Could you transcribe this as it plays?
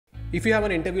If you have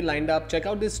an interview lined up, check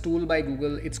out this tool by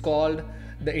Google. It's called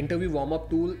the interview warm-up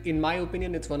tool. In my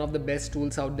opinion, it's one of the best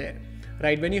tools out there,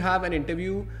 right? When you have an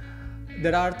interview,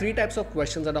 there are three types of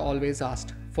questions that are always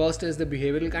asked. First is the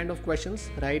behavioral kind of questions,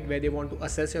 right? Where they want to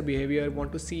assess your behavior,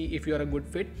 want to see if you're a good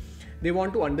fit. They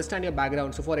want to understand your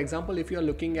background. So for example, if you're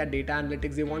looking at data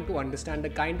analytics, they want to understand the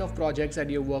kind of projects that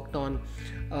you worked on,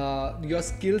 your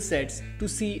skill sets, to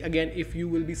see again if you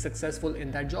will be successful in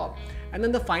that job. And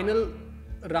then the final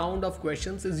round of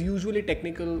questions is usually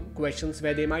technical questions,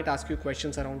 where they might ask you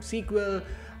questions around SQL,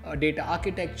 data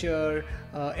architecture,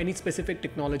 any specific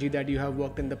technology that you have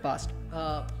worked in the past.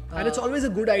 And it's always a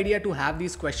good idea to have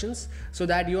these questions so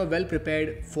that you are well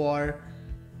prepared for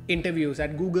interviews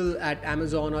at Google, at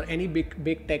Amazon, or any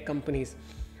big tech companies.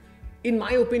 In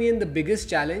my opinion, the biggest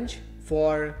challenge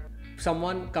for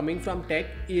someone coming from tech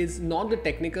is not the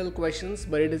technical questions,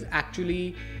 but it is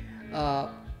actually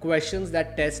questions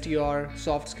that test your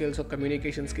soft skills or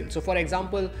communication skills. So for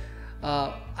example,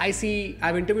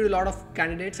 I've interviewed a lot of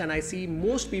candidates, and I see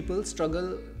most people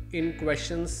struggle in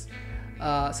questions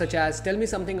such as, tell me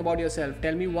something about yourself,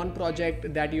 tell me one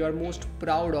project that you are most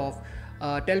proud of,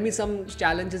 tell me some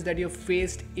challenges that you have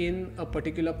faced in a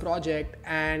particular project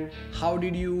and how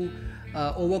did you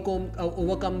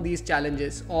overcome these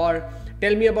challenges, or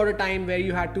tell me about a time where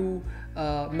you had to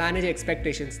manage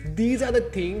expectations. These are the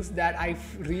things that I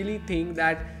really think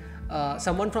that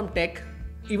someone from tech,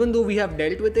 even though we have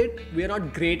dealt with it, we are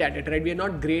not great at it, right? We are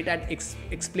not great at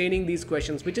explaining these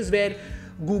questions, which is where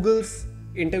Google's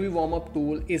interview warm-up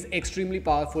tool is extremely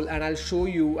powerful. And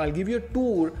I'll give you a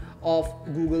tour of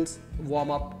Google's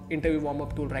interview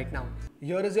warm-up tool right now.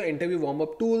 Here is your interview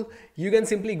warm-up tool. You can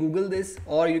simply Google this,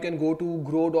 or you can go to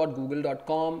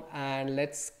grow.google.com, and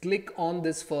let's click on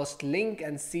this first link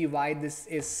and see why this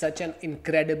is such an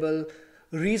incredible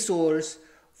resource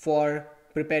for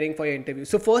preparing for your interview.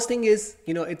 So first thing is,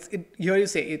 here you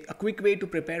say a quick way to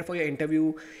prepare for your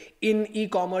interview in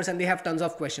e-commerce, and they have tons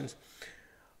of questions.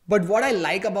 But what I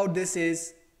like about this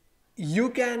is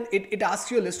it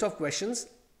asks you a list of questions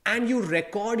and you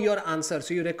record your answer.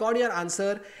 So you record your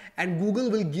answer and Google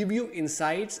will give you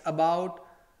insights about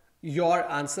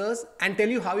your answers and tell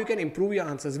you how you can improve your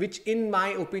answers, which in my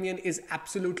opinion is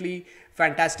absolutely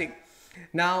fantastic.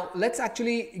 Now let's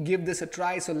actually give this a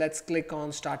try. So let's click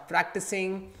on start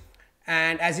practicing.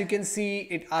 And as you can see,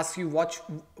 it asks you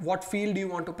what field do you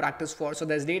want to practice for. So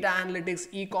there's data analytics,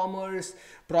 e-commerce,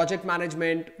 project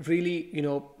management, really,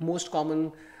 most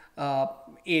common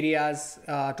areas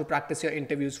to practice your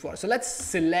interviews for. So let's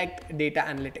select data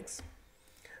analytics.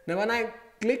 Now, when I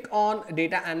click on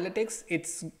data analytics, it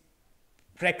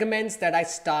recommends that I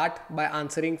start by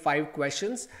answering 5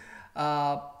 questions,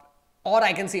 or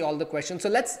I can see all the questions. So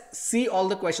let's see all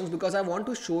the questions because I want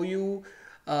to show you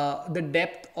the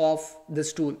depth of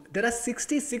this tool. There are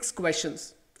 66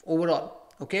 questions overall.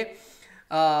 Okay.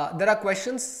 There are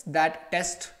questions that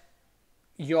test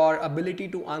your ability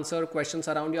to answer questions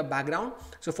around your background.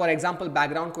 So for example,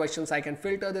 background questions, I can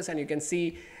filter this and you can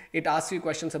see it asks you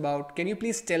questions about, can you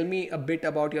please tell me a bit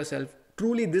about yourself?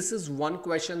 Truly, this is one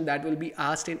question that will be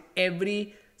asked in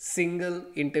every single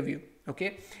interview.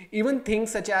 Okay. Even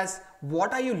things such as,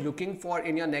 what are you looking for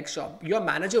in your next job? Your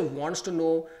manager wants to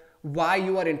know why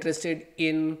you are interested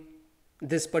in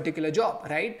this particular job,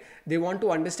 right? They want to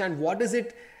understand what is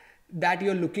it that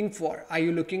you're looking for. Are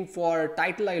you looking for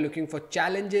title? Are you looking for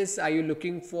challenges? Are you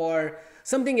looking for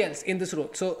something else in this role?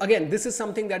 So again, this is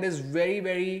something that is very,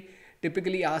 very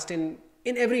typically asked in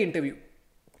every interview.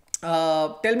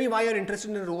 Tell me why you're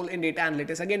interested in a role in data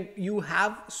analytics. Again, you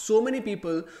have so many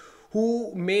people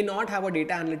who may not have a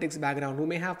data analytics background, who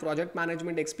may have project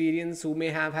management experience, who may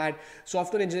have had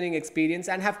software engineering experience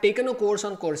and have taken a course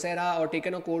on Coursera or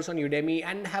taken a course on Udemy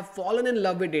and have fallen in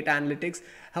love with data analytics,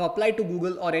 have applied to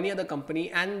Google or any other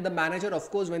company. And the manager,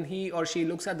 of course, when he or she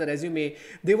looks at the resume,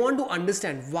 they want to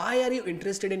understand, why are you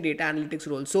interested in data analytics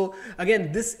role? So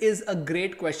again, this is a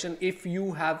great question. If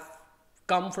you have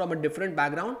come from a different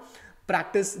background,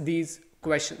 practice these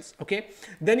questions. Okay.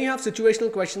 Then you have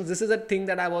situational questions. This is a thing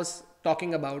that I was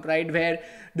talking about, right? Where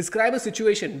describe a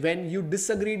situation when you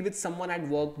disagreed with someone at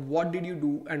work. What did you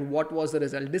do and what was the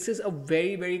result? This is a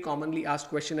very, very commonly asked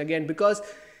question again, because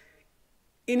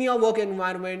in your work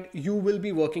environment, you will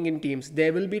be working in teams.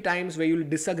 There will be times where you'll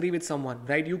disagree with someone,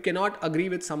 right? You cannot agree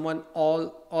with someone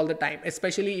all the time,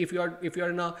 especially if you're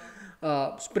in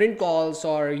a sprint calls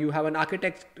or you have an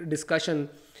architect discussion.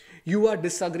 You are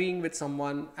disagreeing with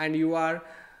someone and you are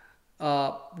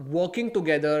working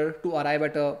together to arrive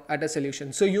at a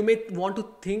solution. So you may want to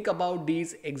think about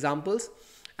these examples,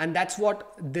 and that's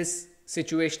what this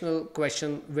situational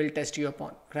question will test you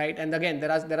upon, right? And again,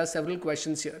 there are several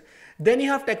questions here. Then you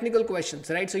have technical questions,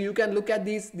 right? So you can look at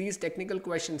these technical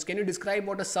questions. Can you describe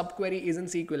what a subquery is in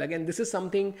SQL? Again, this is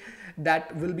something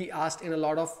that will be asked in a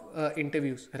lot of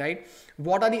interviews, right?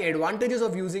 What are the advantages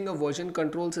of using a version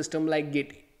control system like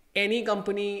Git? Any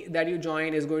company that you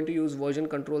join is going to use version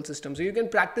control system. So you can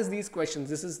practice these questions.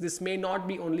 This may not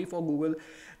be only for Google.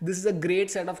 This is a great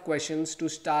set of questions to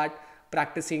start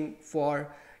practicing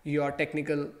for your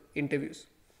technical interviews.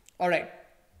 All right.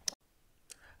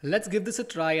 Let's give this a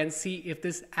try and see if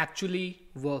this actually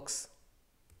works.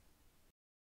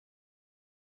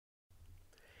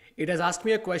 It has asked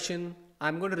me a question.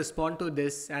 I'm going to respond to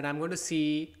this and I'm going to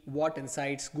see what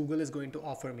insights Google is going to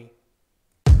offer me.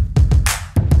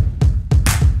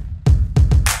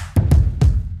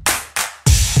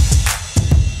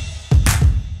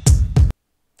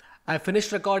 I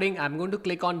finished recording. I'm going to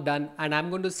click on done and I'm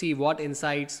going to see what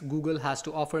insights Google has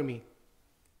to offer me.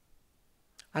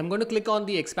 I'm going to click on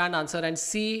the expand answer and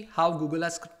see how Google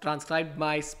has transcribed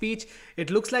my speech. It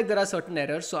looks like there are certain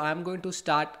errors, so I'm going to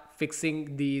start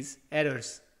fixing these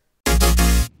errors.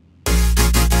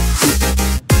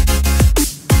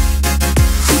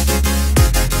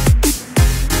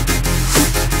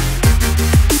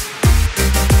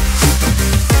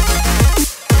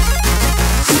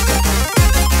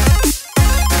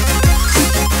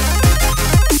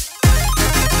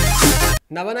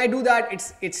 Now when I do that,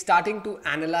 it's starting to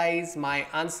analyze my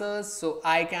answers. So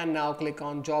I can now click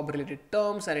on job related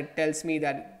terms and it tells me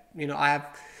that, I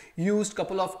have used a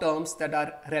couple of terms that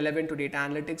are relevant to data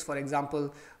analytics. For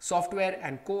example, software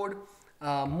and code,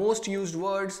 most used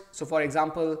words. So for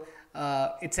example,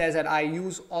 it says that I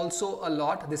use also a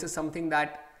lot. This is something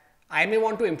that I may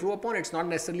want to improve upon. It's not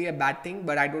necessarily a bad thing,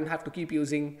 but I don't have to keep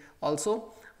using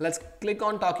also. Let's click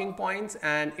on talking points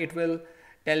and it will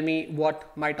tell me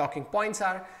what my talking points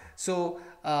are. So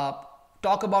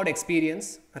talk about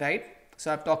experience, right?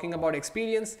 So I'm talking about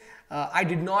experience. I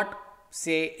did not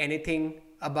say anything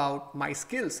about my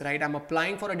skills, right? I'm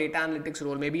applying for a data analytics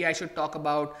role. Maybe I should talk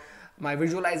about my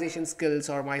visualization skills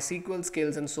or my SQL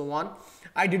skills and so on.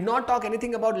 I did not talk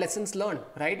anything about lessons learned,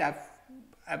 right?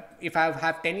 If I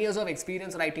have 10 years of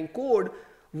experience writing code,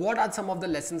 what are some of the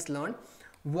lessons learned?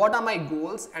 What are my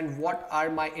goals and what are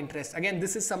my interests? Again,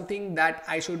 this is something that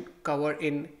I should cover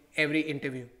in every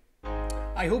interview.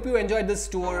 I hope you enjoyed this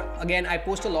tour. Again, I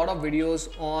post a lot of videos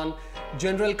on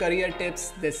general career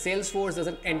tips. There's Salesforce, there's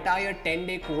an entire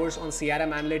 10-day course on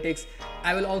CRM analytics.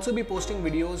 I will also be posting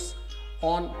videos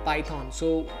on Python.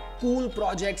 So cool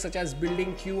projects such as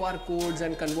building QR codes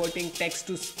and converting text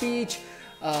to speech,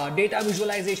 data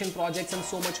visualization projects and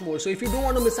so much more. So if you don't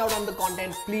want to miss out on the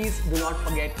content, please do not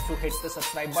forget to hit the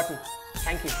subscribe button.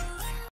 Thank you.